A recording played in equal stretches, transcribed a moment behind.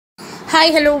Hi,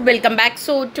 hello, welcome back.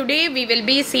 So today we will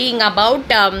be seeing about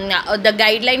the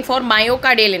guideline for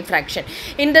myocardial infarction.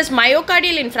 In this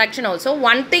myocardial infarction also,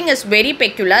 one thing is very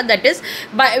peculiar, that is,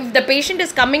 if the patient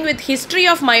is coming with history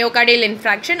of myocardial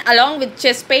infarction along with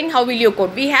chest pain, how will you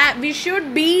code? We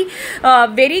should be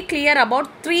very clear about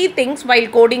three things while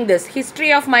coding this.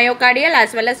 History of myocardial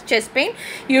as well as chest pain.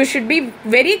 You should be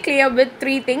very clear with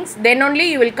three things. Then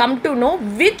only you will come to know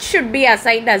which should be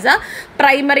assigned as a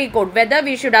primary code, whether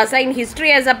we should assign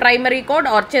history as a primary code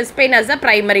or chest pain as a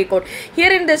primary code.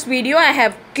 Here in this video I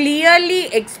have clearly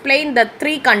explained the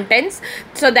three contents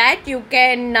so that you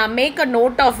can make a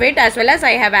note of it, as well as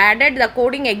I have added the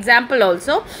coding example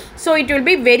also, so it will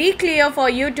be very clear for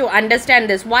you to understand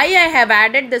this. Why I have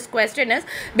added this question is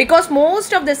because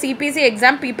most of the CPC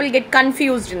exam people get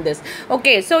confused in this.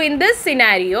 Okay, so in this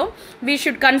scenario we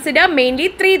should consider mainly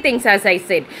three things, as I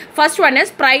said. First one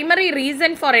is primary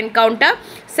reason for encounter.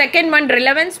 Second one,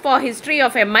 relevance for history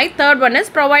of MI. Third one is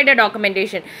provider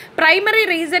documentation. Primary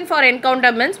reason for encounter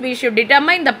means we should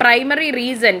determine the primary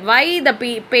reason why the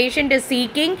patient is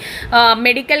seeking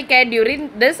medical care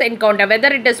during this encounter, whether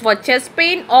it is for chest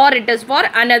pain or it is for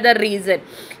another reason.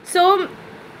 So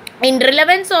in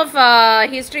relevance of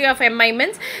history of MI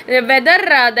means whether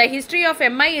the history of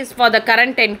MI is for the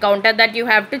current encounter, that you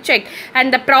have to check,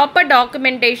 and the proper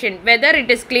documentation, whether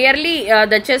it is clearly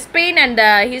the chest pain and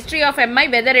the history of MI,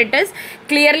 whether it is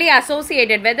clearly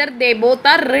associated, whether they both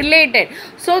are related.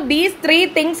 So these three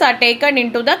things are taken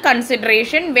into the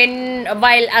consideration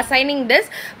while assigning this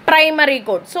primary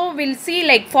code. So we'll see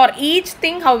like for each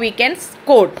thing how we can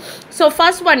code. So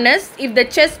first one is, if the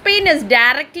chest pain is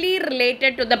directly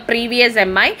related to the previous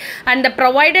MI and the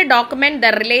provider document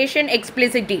the relation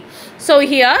explicitly. So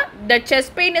here the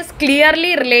chest pain is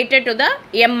clearly related to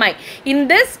the MI. In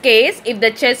this case, if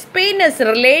the chest pain is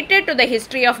related to the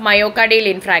history of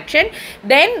myocardial infarction,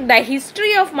 then the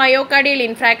history of myocardial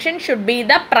infarction should be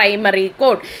the primary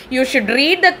code. You should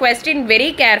read the question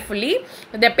very carefully.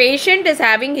 The patient is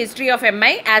having history of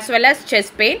MI as well as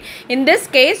chest pain. In this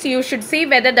case, you should see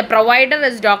whether the provider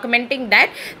is documenting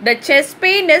that the chest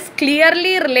pain is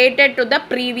clearly related to the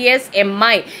previous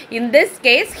MI. In this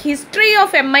case, history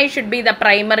of MI should be the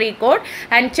primary code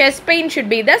and chest pain should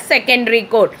be the secondary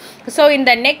code. So in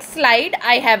the next slide,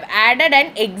 I have added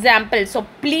an example. So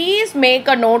please make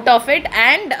a note of it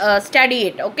and study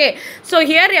it. Okay. So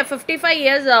here a 55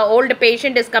 years old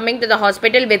patient is coming to the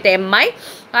hospital with MI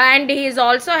and he is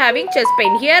also having chest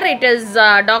pain. Here it is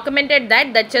documented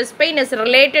that the chest pain is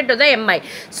related to the MI.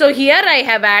 So here I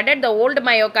have added the old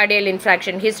myocardial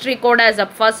infarction history code as a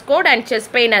first code and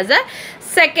chest pain as a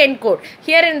second code.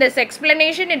 Here in this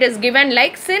explanation it is given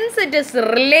like, since it is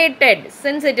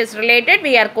related,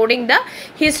 we are coding the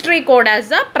history code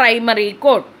as a primary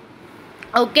code.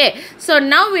 Okay, so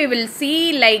now we will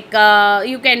see like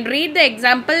you can read the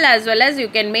example as well as you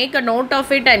can make a note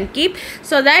of it and keep,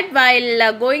 so that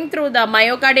while going through the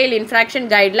myocardial infarction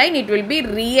guideline, it will be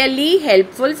really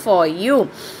helpful for you.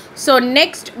 So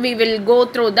next we will go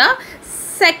through the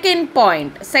second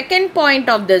point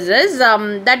of this is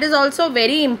that is also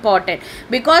very important,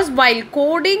 because while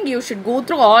coding you should go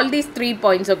through all these 3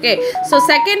 points. Okay, so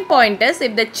second point is,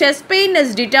 if the chest pain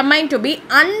is determined to be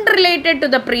unrelated to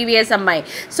the previous MI.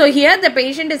 So here the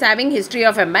patient is having history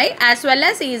of MI as well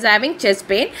as he is having chest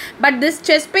pain, but this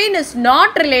chest pain is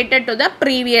not related to the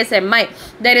previous MI.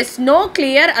 There is no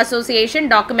clear association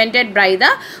documented by the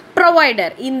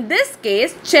provider. In this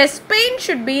case, chest pain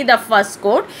should be the first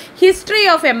code, history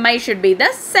of MI should be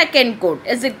the second code.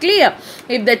 Is it clear?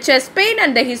 If the chest pain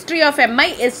and the history of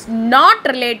MI is not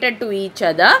related to each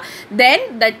other,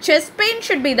 then the chest pain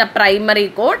should be the primary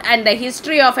code and the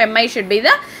history of MI should be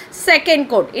the second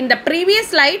code. In the previous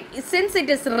slide, since it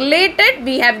is related,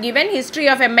 we have given history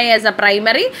of MI as a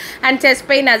primary and chest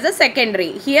pain as a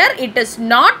secondary. Here it is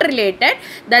not related,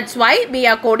 that's why we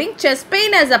are coding chest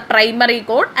pain as a primary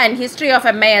code and history of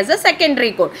MI as a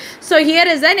secondary code. So here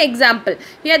is an example.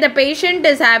 Here the patient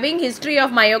is having history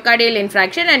of myocardial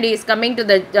infarction and he is coming to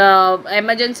the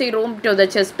emergency room to the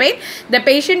chest pain. The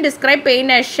patient described pain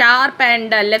as sharp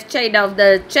and left side of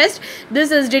the chest.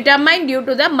 This is determined due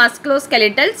to the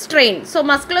musculoskeletal strain. So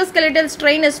musculoskeletal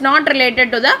strain is not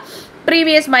related to the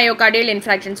previous myocardial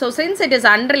infarction. So since it is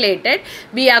unrelated,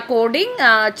 we are coding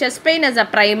chest pain as a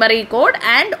primary code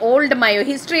and old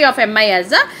history of MI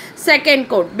as a second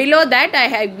code. Below that I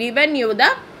have given you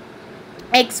the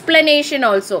explanation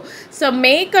also. So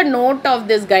make a note of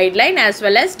this guideline as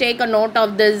well as take a note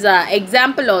of this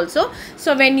example also.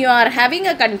 So when you are having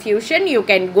a confusion, you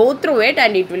can go through it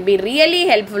and it will be really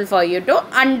helpful for you to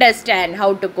understand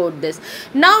how to code this.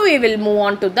 Now we will move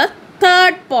on to the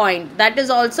third point, that is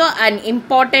also an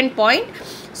important point.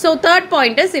 So third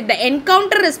point is, if the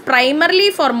encounter is primarily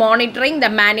for monitoring the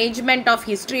management of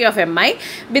history of MI,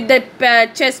 with the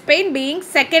chest pain being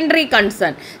secondary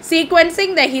concern,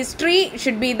 sequencing the history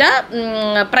should be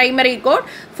the primary code,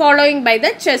 following by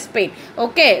the chest pain.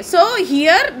 Okay, so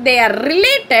here they are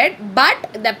related, but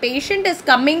the patient is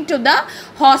coming to the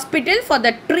hospital for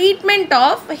the treatment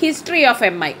of history of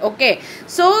MI. Okay,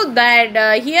 so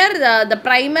that here the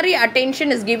primary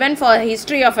attention is given for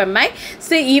history of MI.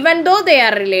 So even though they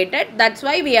are related, that's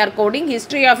why we are coding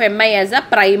history of MI as a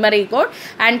primary code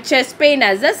and chest pain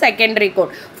as a secondary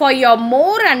code. For your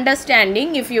more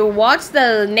understanding, if you watch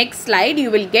the next slide,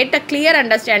 you will get a clear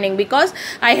understanding, because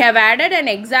I have added an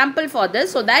example for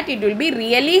this, so that it will be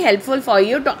really helpful for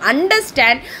you to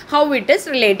understand how it is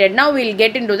related. Now we will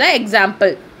get into the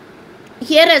example.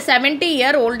 Here a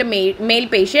 70-year-old male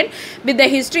patient with the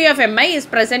history of MI is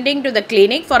presenting to the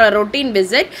clinic for a routine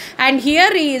visit, and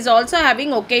here he is also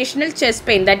having occasional chest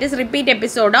pain, that is repeat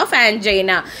episode of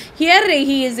angina. Here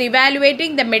he is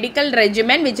evaluating the medical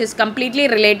regimen which is completely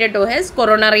related to his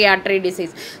coronary artery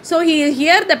disease. So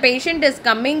here the patient is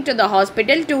coming to the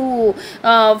hospital to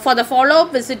for the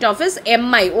follow-up visit of his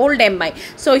MI, old MI.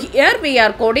 So here we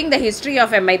are coding the history of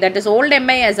MI, that is old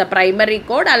MI as a primary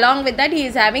code. Along with that, he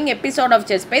is having episode of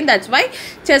chest pain, that's why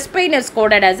chest pain is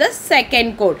coded as a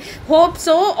second code. Hope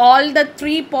so all the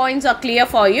 3 points are clear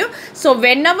for you. So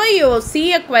whenever you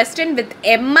see a question with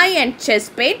MI and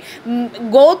chest pain,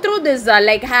 go through this,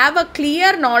 like have a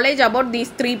clear knowledge about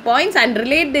these 3 points and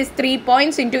relate these 3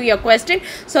 points into your question,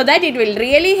 so that it will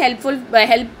really help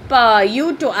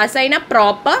you to assign a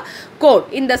proper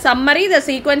code. In the summary, the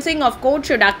sequencing of code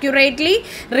should accurately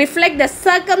reflect the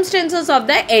circumstances of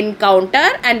the encounter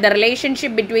and the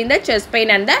relationship between the chest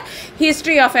pain and the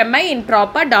history of MI in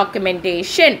proper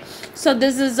documentation. So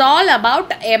this is all about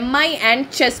MI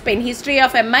and chest pain, history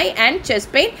of MI and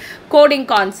chest pain coding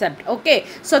concept. Okay,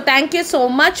 so thank you so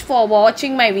much for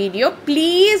watching my video.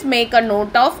 Please make a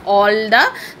note of all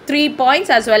the 3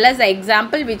 points as well as the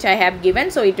example which I have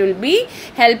given, so it will be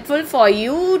helpful for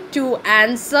you to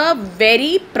answer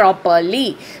very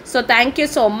properly. So thank you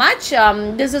so much.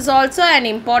 This is also an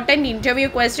important interview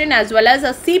question as well as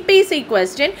a CPC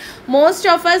question. Most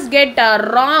of us get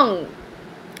wrong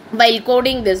while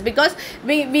coding this, because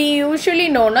we usually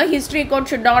know history code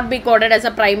should not be coded as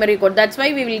a primary code. That's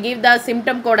why we will give the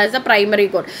symptom code as a primary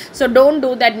code. So don't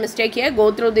do that mistake here.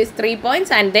 Go through these 3 points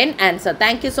and then answer.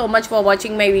 Thank you so much for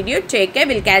watching my video. Take care.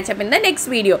 We'll catch up in the next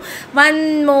video.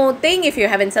 One more thing, if you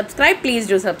haven't subscribed, please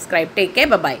do subscribe. Take care.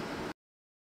 Bye bye.